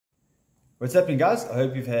What's happening, guys? I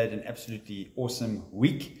hope you've had an absolutely awesome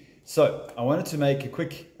week. So I wanted to make a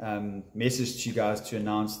quick message to you guys to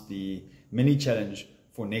announce the mini challenge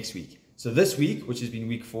for next week. So this week, which has been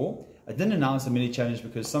week 4, I didn't announce the mini challenge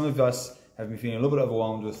because some of us have been feeling a little bit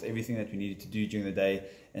overwhelmed with everything that we needed to do during the day.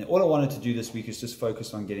 And all I wanted to do this week is just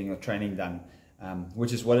focus on getting our training done,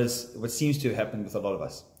 which is what seems to have happened with a lot of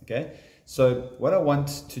us. Okay. So what I want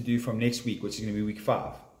to do from next week, which is going to be week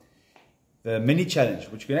 5, the mini challenge,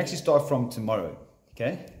 which we can actually start from tomorrow.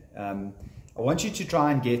 Okay. I want you to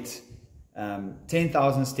try and get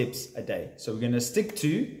 10,000 steps a day. So we're going to stick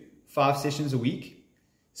to 5 sessions a week,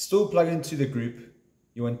 still plug into the group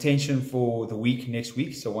your intention for the week next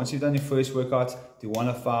week. So once you've done your first workout, do 1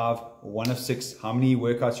 of 5 or 1 of 6, how many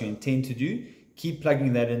workouts you intend to do, keep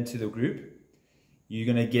plugging that into the group.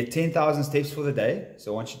 You're going to get 10,000 steps for the day.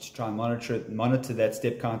 So I want you to try and monitor that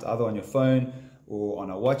step count either on your phone or on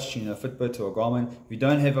a watch, Fitbit or a Garmin. If you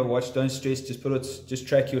don't have a watch, don't stress, just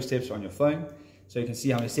track your steps on your phone so you can see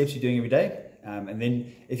how many steps you're doing every day. And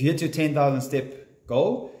then if you hit your 10,000 step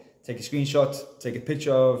goal, take a screenshot, take a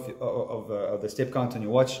picture of the step count on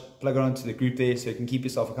your watch, plug it onto the group there so you can keep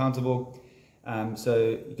yourself accountable.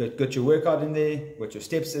 So you got your workout in there, got your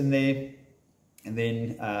steps in there, and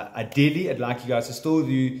then ideally I'd like you guys to still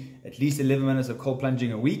do at least 11 minutes of cold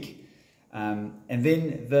plunging a week. And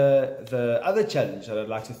then the other challenge that I'd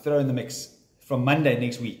like to throw in the mix from Monday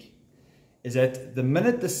next week is that the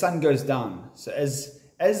minute the sun goes down, so as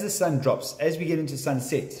the sun drops, as we get into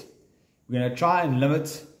sunset, we're going to try and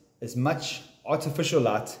limit as much artificial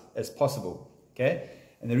light as possible. Okay?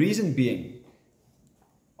 And the reason being,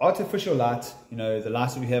 artificial light, the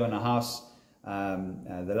lights that we have in our house,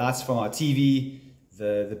 the lights from our TV,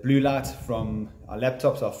 the blue light from our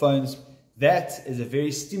laptops, our phones, that is a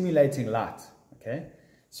very stimulating light. Okay,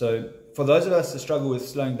 so for those of us that struggle with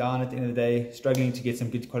slowing down at the end of the day, struggling to get some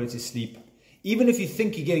good quality sleep, even if you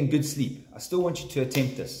think you're getting good sleep, I still want you to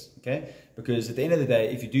attempt this. Okay, because at the end of the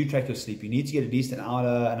day, if you do track your sleep, you need to get at least an hour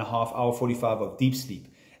and a half, hour 45 of deep sleep.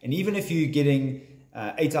 And even if you're getting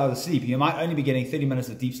 8 hours of sleep, you might only be getting 30 minutes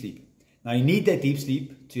of deep sleep. Now you need that deep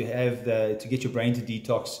sleep to get your brain to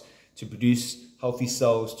detox, to produce healthy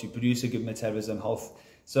cells, to produce a good metabolism, health.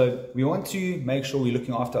 So we want to make sure we're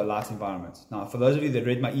looking after our light environment. Now, for those of you that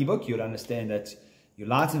read my ebook, you'll understand that your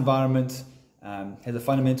light environment has a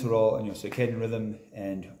fundamental role in your circadian rhythm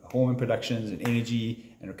and hormone productions and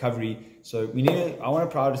energy and recovery. So I want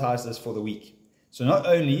to prioritize this for the week. So not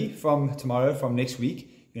only from tomorrow, from next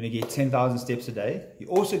week, you're going to get 10,000 steps a day.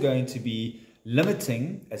 You're also going to be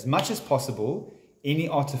limiting as much as possible any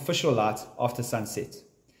artificial light after sunset.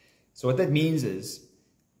 So what that means is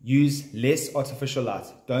use less artificial light.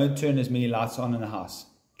 Don't turn as many lights on in the house.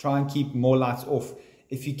 Try and keep more lights off.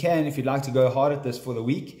 If you can, if you'd like to go hard at this for the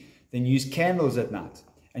week, then use candles at night.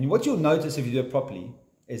 And what you'll notice if you do it properly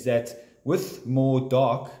is that with more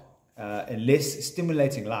dark and less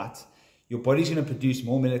stimulating light, your body's going to produce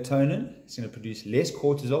more melatonin. It's going to produce less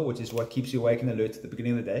cortisol, which is what keeps you awake and alert at the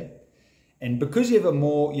beginning of the day. And because you have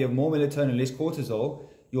more melatonin, less cortisol,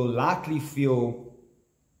 you'll likely feel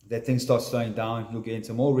that things start slowing down. You'll get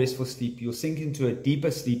into more restful sleep. You'll sink into a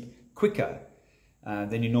deeper sleep quicker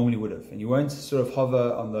than you normally would have. And you won't sort of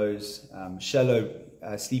hover on those shallow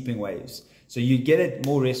sleeping waves. So you get it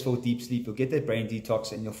more restful, deep sleep. You'll get that brain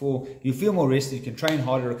detox and you'll feel more rested. You can train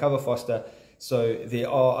harder, recover faster. So there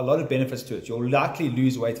are a lot of benefits to it. You'll likely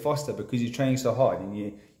lose weight faster because you're training so hard and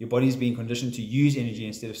your body's being conditioned to use energy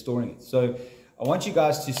instead of storing it. So I want you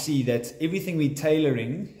guys to see that everything we're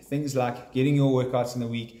tailoring, things like getting your workouts in the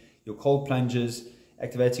week, your cold plunges,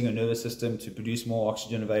 activating your nervous system to produce more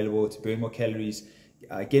oxygen available, to burn more calories,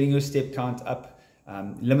 getting your step count up,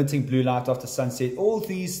 limiting blue light after sunset, all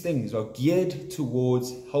these things are geared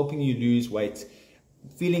towards helping you lose weight,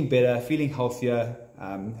 feeling better, feeling healthier,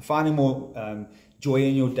 finding more joy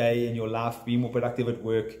in your day, in your life, being more productive at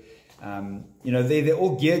work. They're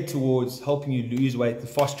all geared towards helping you lose weight, the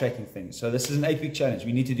fast tracking things. So this is an 8-week challenge.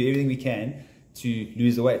 We need to do everything we can to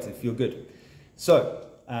lose the weight and feel good. So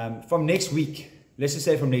from next week, let's just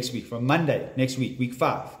say from next week, from Monday next week, week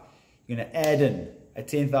 5, you're going to add in a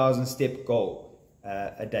 10,000 step goal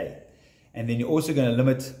a day. And then you're also going to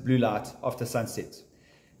limit blue light after sunset.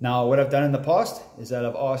 Now, what I've done in the past is that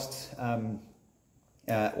I've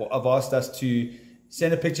asked us to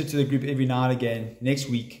send a picture to the group every now and again next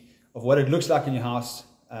week of what it looks like in your house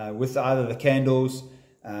with either the candles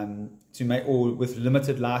or with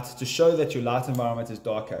limited light to show that your light environment is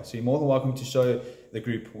darker. So you're more than welcome to show the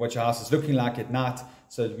group what your house is looking like at night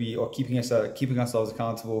so that we are keeping ourselves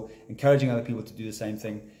accountable, encouraging other people to do the same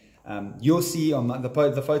thing. You'll see on the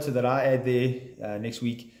photo that I add there next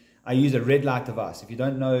week, I use a red light device. If you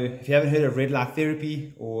don't know, if you haven't heard of red light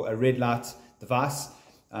therapy or a red light device,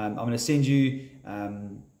 I'm going to send you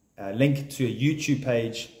a link to a YouTube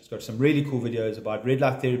page. It's got some really cool videos about red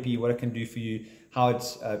light therapy, what it can do for you, how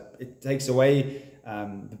it takes away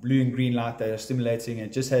the blue and green light that are stimulating.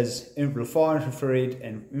 It just has far infrared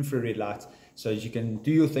and infrared light, so you can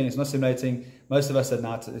do your thing. It's not stimulating. Most of us at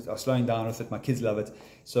night are slowing down with it. My kids love it.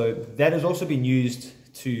 So that has also been used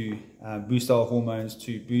to boost our hormones,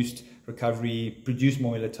 to boost recovery, produce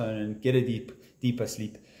more melatonin, get a deeper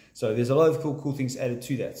sleep. So there's a lot of cool things added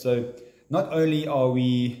to that. So not only are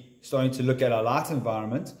we starting to look at our light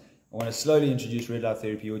environment, I want to slowly introduce red light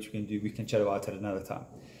therapy, which we can do. We can chat about it another time.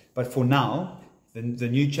 But for now, the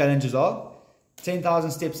new challenges are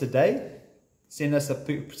 10,000 steps a day. Send us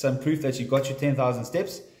some proof that you got your 10,000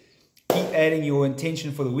 steps. Keep adding your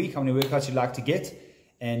intention for the week, how many workouts you'd like to get,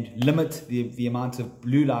 and limit the amount of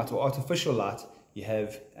blue light or artificial light you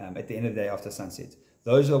have at the end of the day after sunset.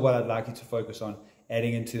 Those are what I'd like you to focus on,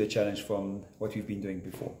 adding into the challenge from what we've been doing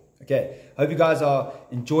before. Okay, hope you guys are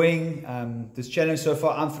enjoying this challenge so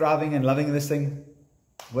far. I'm thriving and loving this thing.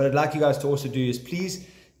 What I'd like you guys to also do is please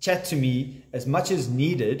chat to me as much as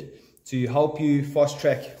needed to help you fast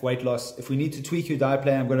track weight loss. If we need to tweak your diet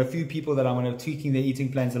plan, I've got a few people that I'm going to be tweaking their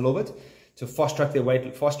eating plans a little bit to fast track the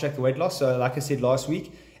weight loss. So like I said last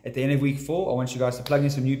week, at the end of week 4, I want you guys to plug in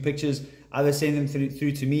some new pictures, either send them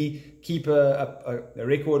through to me, keep a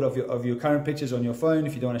record of your current pictures on your phone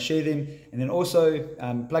if you don't want to share them, and then also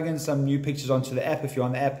plug in some new pictures onto the app if you're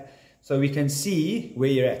on the app, so we can see where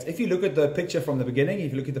you're at. If you look at the picture from the beginning,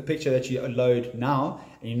 if you look at the picture that you load now,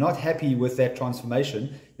 and you're not happy with that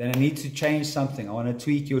transformation, then I need to change something. I want to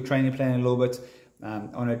tweak your training plan a little bit. I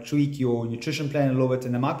want to tweak your nutrition plan a little bit.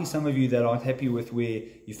 And there might be some of you that aren't happy with where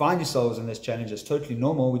you find yourselves in this challenge. It's totally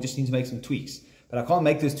normal. We just need to make some tweaks. But I can't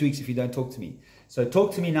make those tweaks if you don't talk to me. So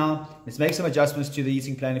talk to me now. Let's make some adjustments to the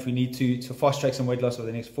eating plan if we need to fast track some weight loss over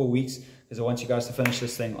the next 4 weeks, because I want you guys to finish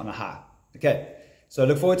this thing on a high. Okay. So I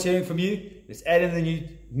look forward to hearing from you. Let's add in the new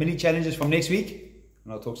mini challenges from next week,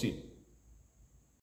 and I'll talk soon.